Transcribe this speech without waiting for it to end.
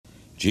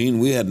Gene,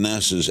 we had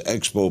NASA's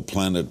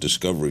Exoplanet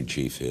Discovery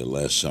chief here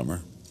last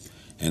summer,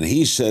 and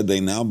he said they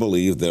now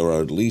believe there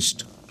are at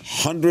least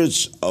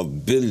hundreds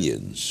of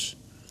billions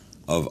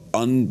of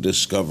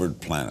undiscovered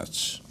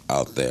planets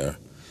out there.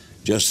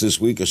 Just this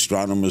week,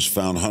 astronomers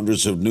found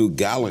hundreds of new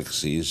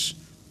galaxies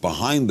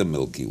behind the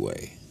Milky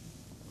Way.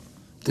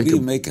 What do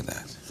you make of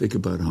that? Think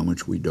about how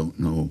much we don't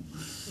know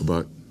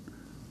about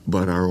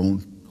our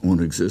own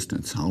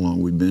existence, how long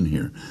we've been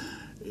here.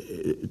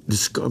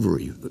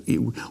 Discovery.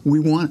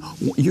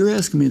 You're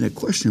asking me that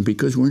question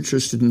because we're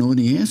interested in knowing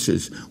the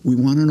answers. We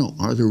want to know,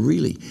 are there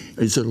really?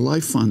 Is there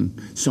life on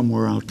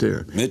somewhere out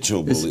there?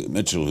 Mitchell,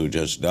 who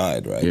just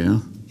died, right? Yeah.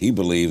 He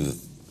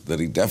believed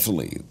that he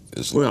definitely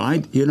is. Well, I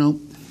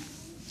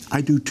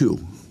do too.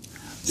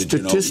 Did you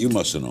know? You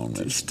must have known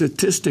that.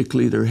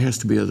 Statistically, there has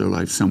to be other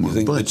life somewhere. You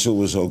think Mitchell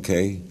was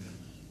okay?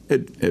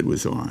 It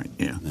was all right,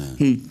 yeah.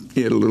 He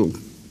had a little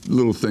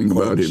thing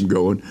about him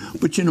going.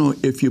 But you know,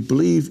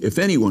 if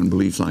anyone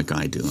believes like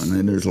I do,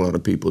 and there's a lot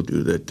of people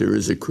do, that there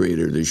is a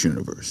creator of this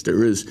universe,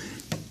 it's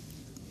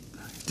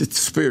a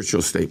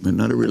spiritual statement,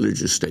 not a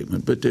religious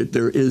statement, but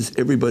there is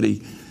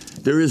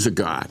a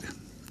God.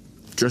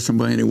 Dress him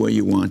by any way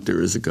you want,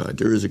 there is a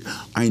God.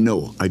 I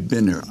know, I've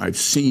been there, I've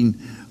seen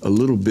a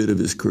little bit of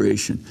his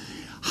creation.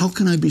 How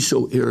can I be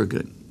so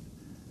arrogant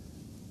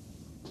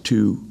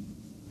to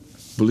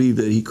believe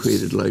that he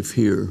created life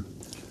here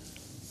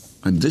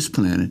on this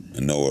planet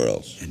and nowhere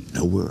else? And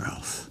nowhere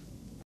else.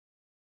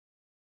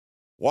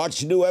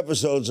 Watch new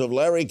episodes of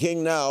Larry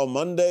King Now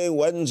Monday,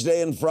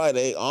 Wednesday, and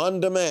Friday on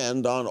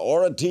demand on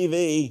Aura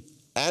TV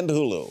and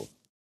Hulu.